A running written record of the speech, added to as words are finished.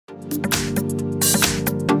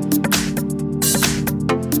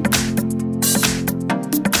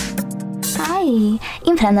Hi!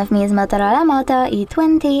 In front of me is Motorola Moto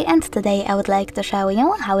E20 and today I would like to show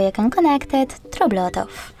you how you can connect it through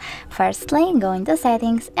Bluetooth. Firstly, go into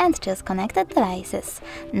settings and choose connected devices.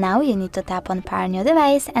 Now you need to tap on pair new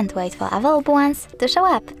device and wait for available ones to show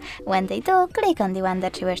up. When they do, click on the one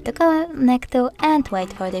that you wish to connect to and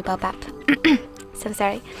wait for the pop-up. So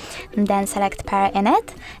sorry. Then select pair in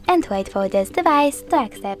it and wait for this device to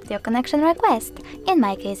accept your connection request. In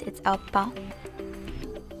my case it's Oppo.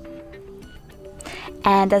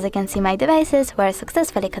 And as you can see, my devices were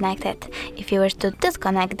successfully connected. If you wish to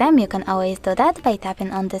disconnect them, you can always do that by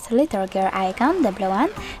tapping on this little gear icon, the blue one,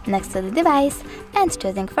 next to the device and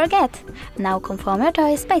choosing forget. Now confirm your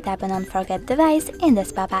choice by tapping on forget device in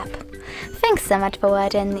this pop-up. Thanks so much for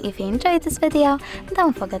watching. If you enjoyed this video,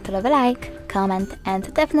 don't forget to leave a like, comment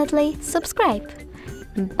and definitely subscribe.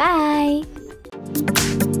 Bye!